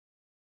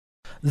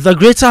The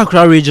Greater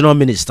Accra Regional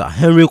Minister,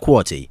 Henry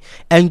Quartey,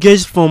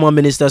 engaged former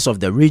ministers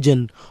of the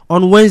region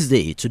on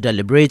Wednesday to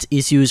deliberate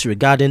issues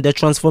regarding the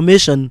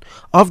transformation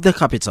of the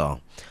capital.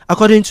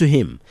 According to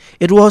him,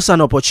 it was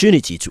an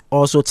opportunity to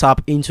also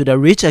tap into the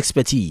rich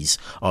expertise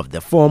of the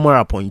former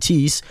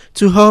appointees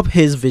to help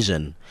his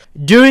vision.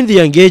 During the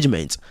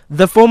engagement,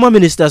 the former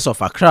ministers of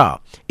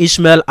Accra,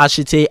 Ishmael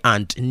Ashite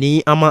and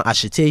Niama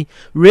Ashite,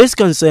 raised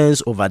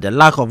concerns over the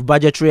lack of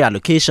budgetary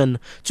allocation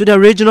to the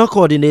regional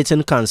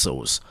coordinating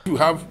councils. You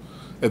have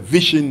a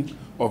vision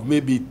of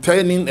maybe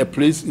turning a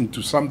place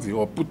into something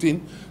or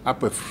putting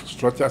up a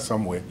structure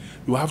somewhere.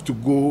 You have to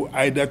go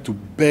either to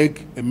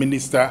beg a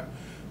minister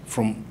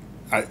from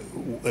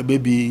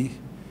maybe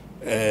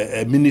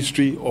a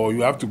ministry, or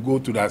you have to go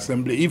to the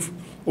assembly if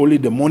only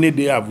the money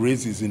they have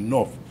raised is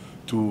enough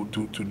to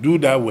do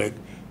that work,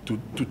 to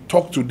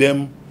talk to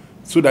them,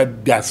 so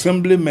that the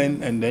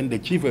assemblymen and then the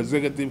chief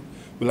executive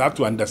will have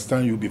to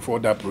understand you before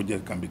that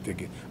project can be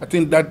taken. I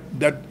think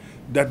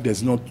that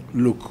does not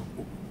look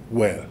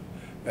well,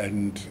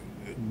 and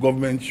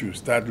government should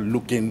start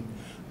looking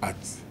at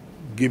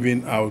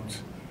giving out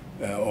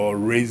or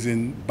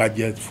raising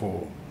budget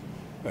for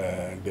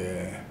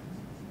the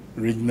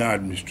regional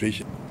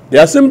administration.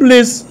 The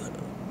assemblies,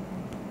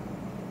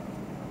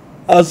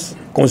 as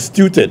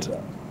constituted,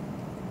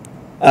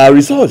 are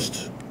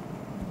resourced,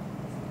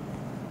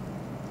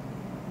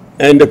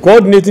 and the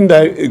coordinating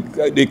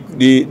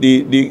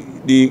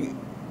the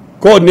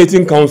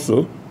coordinating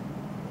council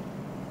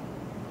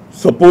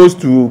supposed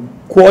to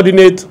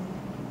coordinate,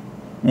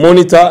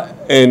 monitor,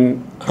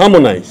 and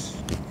harmonize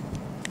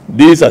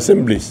these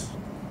assemblies.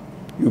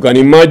 You can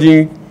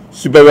imagine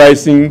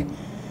supervising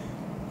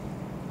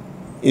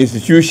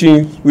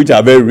institutions which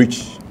are very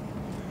rich,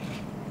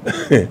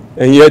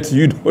 and yet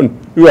you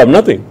have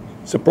nothing.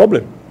 It's a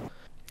problem.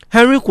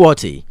 Henry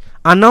Quartey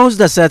announced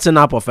the setting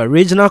up of a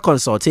regional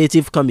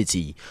consultative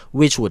committee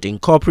which would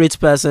incorporate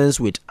persons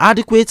with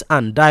adequate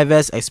and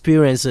diverse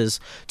experiences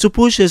to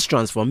push his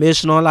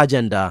transformational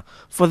agenda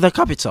for the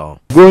capital.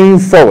 Going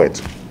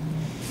forward,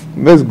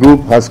 this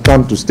group has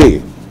come to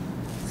stay.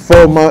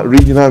 Former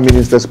Regional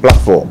Ministers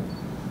platform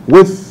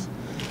with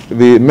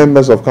the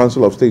members of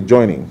Council of State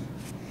joining.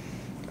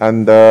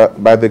 And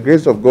by the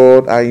grace of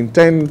God, I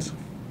intend,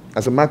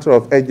 as a matter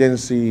of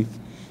urgency,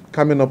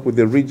 coming up with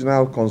a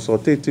regional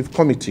consultative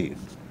committee,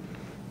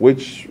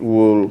 which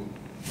will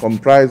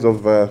comprise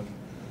of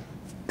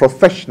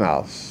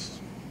professionals,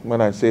 when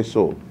I say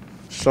so,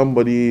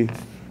 somebody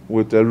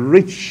with a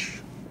rich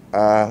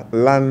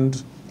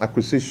land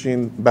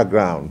acquisition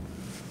background,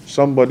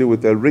 somebody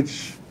with a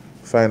rich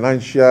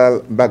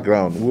financial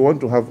background. We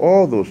want to have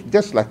all those,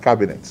 just like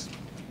cabinets.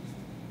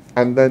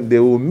 And then they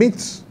will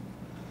meet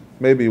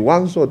maybe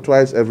once or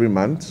twice every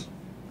month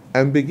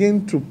and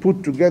begin to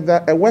put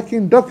together a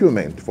working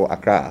document for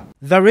Accra.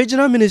 The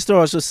regional minister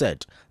also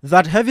said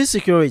that heavy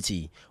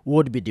security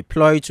would be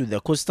deployed to the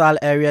coastal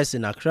areas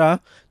in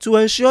Accra to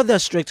ensure the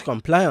strict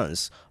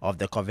compliance of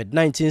the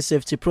COVID-19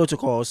 safety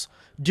protocols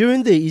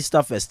during the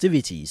Easter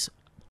festivities.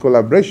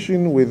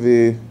 Collaboration with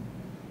the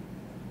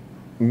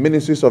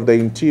Ministries of the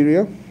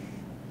Interior,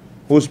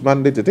 whose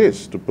mandate it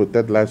is to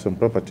protect lives and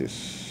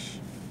properties,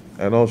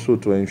 and also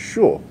to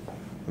ensure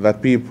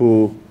that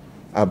people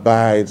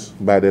abide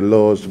by the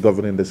laws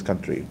governing this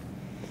country.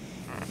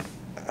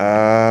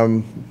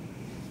 And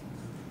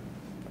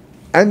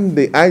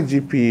the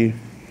IGP,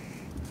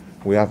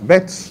 we have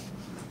met,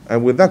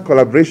 and with that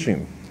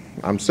collaboration,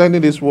 I'm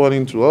sending this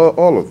warning to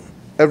all of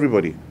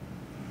everybody.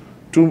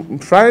 To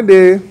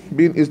Friday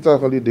being Easter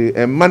holiday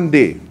and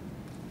Monday,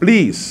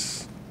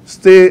 please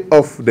stay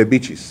off the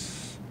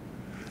beaches.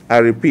 I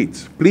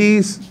repeat,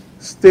 please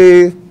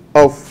stay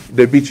off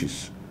the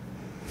beaches.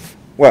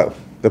 Well,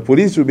 the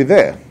police will be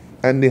there,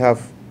 and they have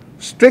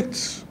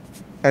strict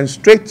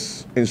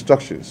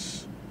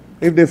instructions.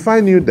 If they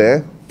find you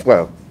there,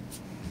 well,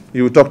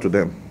 you will talk to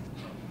them.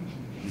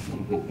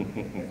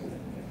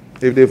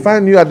 If they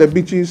find you at the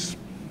beaches,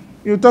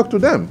 you talk to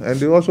them, and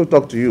they also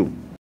talk to you.